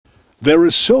There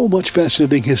is so much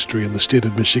fascinating history in the state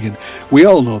of Michigan. We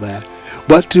all know that.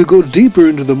 But to go deeper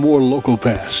into the more local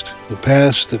past, the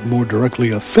past that more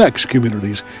directly affects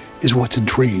communities, is what's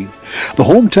intriguing. The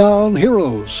hometown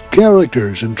heroes,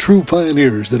 characters, and true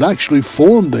pioneers that actually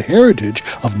formed the heritage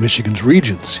of Michigan's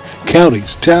regions,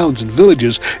 counties, towns, and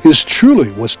villages is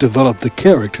truly what's developed the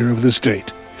character of the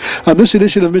state. On this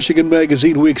edition of Michigan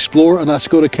Magazine, we explore an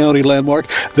Oscoda County landmark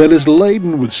that is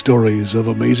laden with stories of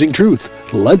amazing truth,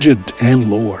 legend, and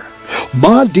lore.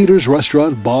 Ma Deeters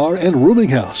Restaurant, Bar, and Rooming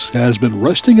House has been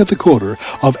resting at the corner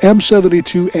of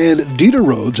M72 and Deeter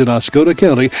Roads in Oscoda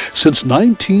County since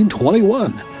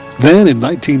 1921. Then, in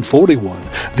 1941,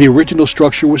 the original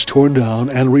structure was torn down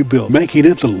and rebuilt, making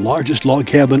it the largest log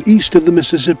cabin east of the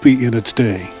Mississippi in its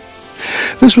day.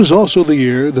 This was also the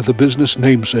year that the business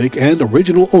namesake and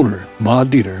original owner, Ma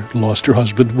Deeter, lost her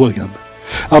husband, William.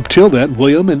 Up till then,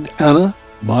 William and Anna,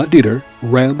 Ma Deeter,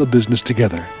 ran the business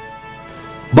together.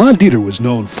 Ma Deeter was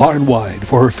known far and wide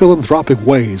for her philanthropic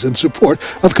ways and support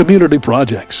of community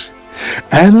projects.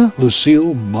 Anna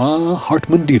Lucille Ma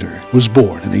Hartman Deeter was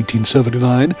born in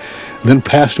 1879, then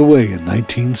passed away in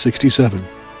 1967.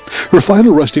 Her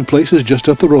final resting place is just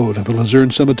up the road at the Luzerne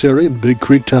Cemetery in Big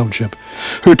Creek Township.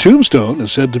 Her tombstone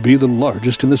is said to be the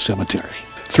largest in the cemetery.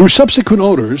 Through subsequent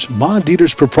owners, Ma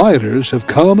Deeter's proprietors have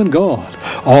come and gone,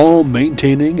 all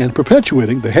maintaining and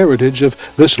perpetuating the heritage of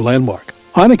this landmark.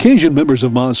 On occasion, members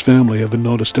of Ma's family have been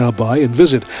known to stop by and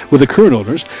visit with the current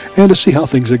owners and to see how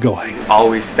things are going.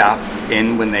 Always stop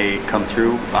in when they come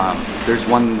through. There's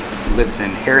one who lives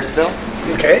in Harrisville.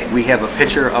 Okay. We have a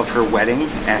picture of her wedding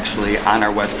actually on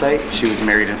our website. She was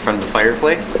married in front of the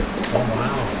fireplace. Oh,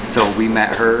 wow. So we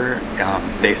met her.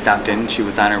 They stopped in. She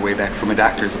was on her way back from a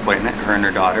doctor's appointment, her and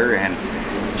her daughter, and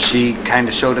she kind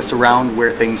of showed us around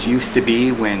where things used to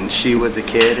be when she was a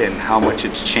kid and how much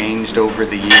it's changed over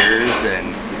the years.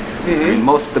 And I mean,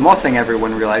 the most thing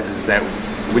everyone realizes is that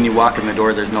when you walk in the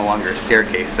door, there's no longer a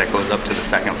staircase that goes up to the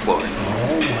second floor.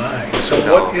 Oh my! So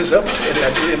what is up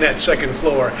in that second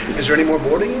floor? Is there any more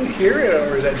boarding here,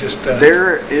 or is that just?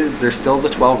 There's still the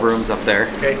 12 rooms up there,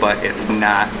 okay, but it's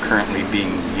not currently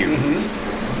being used.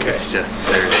 Okay. It's just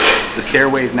the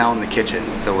stairway is now in the kitchen,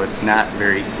 so it's not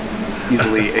very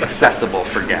easily accessible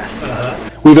for guests.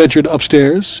 We ventured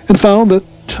upstairs and found that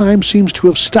time seems to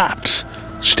have stopped,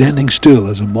 standing still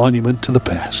as a monument to the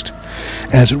past,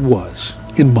 as it was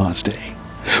in Ma's day.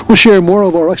 We'll share more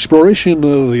of our exploration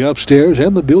of the upstairs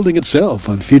and the building itself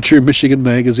on future Michigan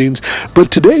magazines,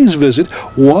 but today's visit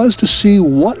was to see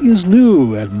what is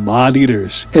new at Ma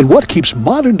Deeters and what keeps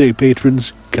modern-day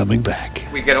patrons coming back.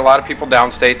 We get a lot of people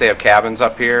downstate. They have cabins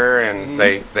up here, and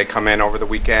they come in over the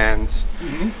weekends.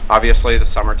 Obviously, the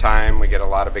summertime, we get a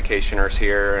lot of vacationers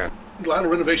here. And a lot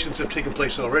of renovations have taken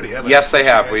place already, haven't they? yes, they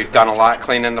have. We've done a lot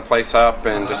cleaning the place up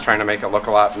and just trying to make it look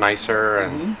a lot nicer.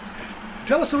 And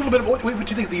tell us a little bit about what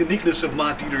you think the uniqueness of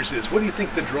Ma Deeters is. What do you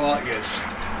think the draw is?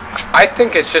 I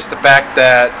think it's just the fact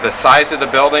that the size of the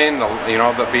building,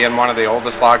 being one of the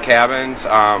oldest log cabins,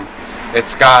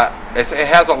 it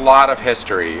has a lot of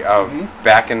history of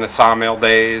back in the sawmill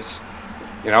days.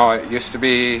 You know, it used to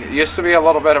be a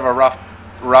little bit of a rough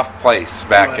place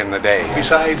back in the day.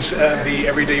 Besides the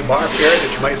everyday bar fare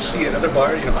that you might see at other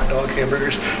bars, hot dog,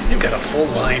 hamburgers, you've got a full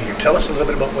line here. Tell us a little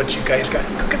bit about what you guys got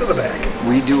cooking in the back.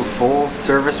 We do a full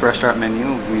service restaurant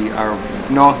menu. We are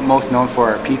most known for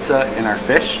our pizza and our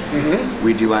fish.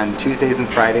 We do on Tuesdays and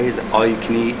Fridays all you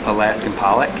can eat Alaskan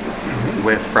pollock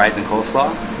with fries and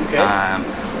coleslaw. Okay.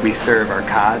 We serve our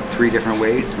cod 3 different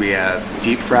ways. We have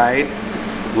deep fried,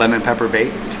 lemon pepper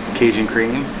baked, Cajun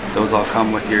cream. Those all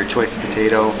come with your choice of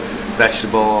potato,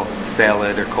 vegetable,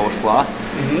 salad, or coleslaw.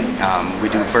 We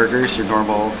do burgers, your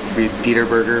normal Deeter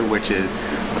burger, which is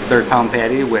a 3rd-pound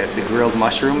patty with grilled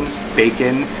mushrooms,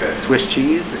 bacon, Swiss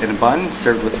cheese, and a bun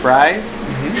served with fries.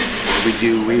 We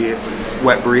do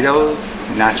wet burritos,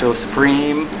 nacho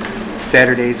supreme.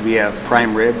 Saturdays we have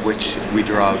prime rib, which we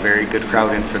draw a very good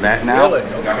crowd in for that now. Really?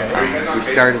 Okay. We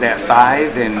started at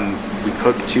 5 and we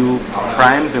cook 2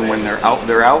 primes, and when they're out,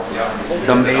 they're out.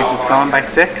 Some days it's gone by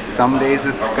 6, some days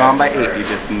it's gone by 8. You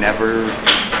just never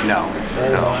know.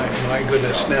 Oh my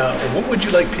goodness. Now, what would you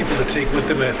like people to take with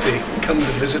them if they come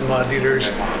to visit Ma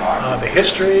Deeters? The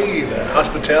history, the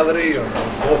hospitality, or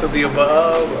both of the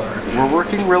above? Or? We're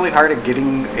working really hard at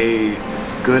getting a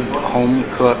good home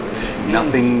cooked,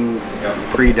 nothing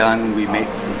pre-done. We make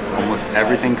almost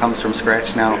everything comes from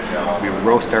scratch now. We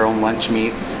roast our own lunch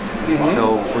meats.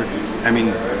 So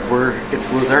it's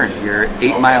Luzerne. You're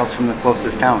 8 miles from the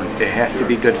closest town. It has to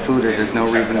be good food or there's no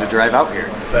reason to drive out here.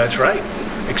 That's right.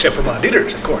 except for Ma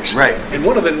Deeters, of course. Right. And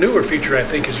one of the newer feature, I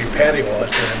think, is your patio out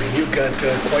there. I mean, you've got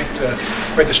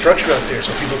quite the structure out there,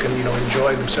 so people can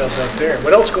enjoy themselves out there.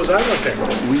 What else goes on out there?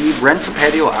 We rent the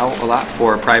patio out a lot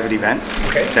for private events.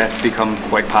 Okay. That's become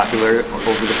quite popular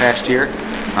over the past year.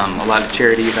 A lot of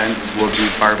charity events. We'll do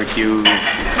barbecues.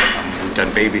 We've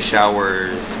done baby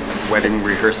showers, wedding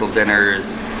rehearsal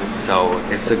dinners. So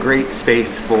it's a great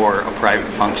space for a private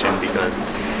function because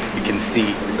you can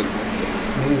seat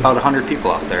about 100 people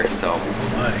out there. So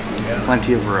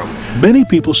plenty of room. Many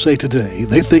people say today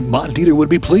they think Ma Deeter would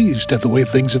be pleased at the way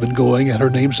things have been going at her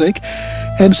namesake,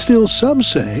 and still some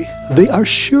say they are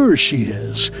sure she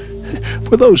is.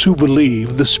 For those who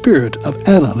believe, the spirit of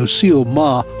Anna Lucille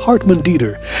Ma Hartman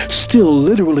Deeter still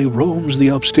literally roams the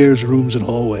upstairs rooms and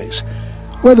hallways.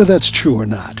 Whether that's true or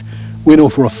not, we know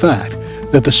for a fact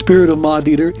that the spirit of Ma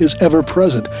Deeter is ever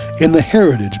present in the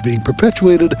heritage being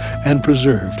perpetuated and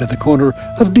preserved at the corner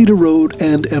of Deeter Road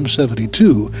and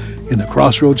M72 in the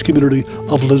Crossroads community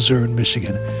of Luzerne,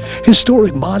 Michigan.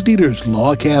 Historic Ma Deeter's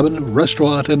Log Cabin,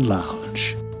 Restaurant, and Lounge.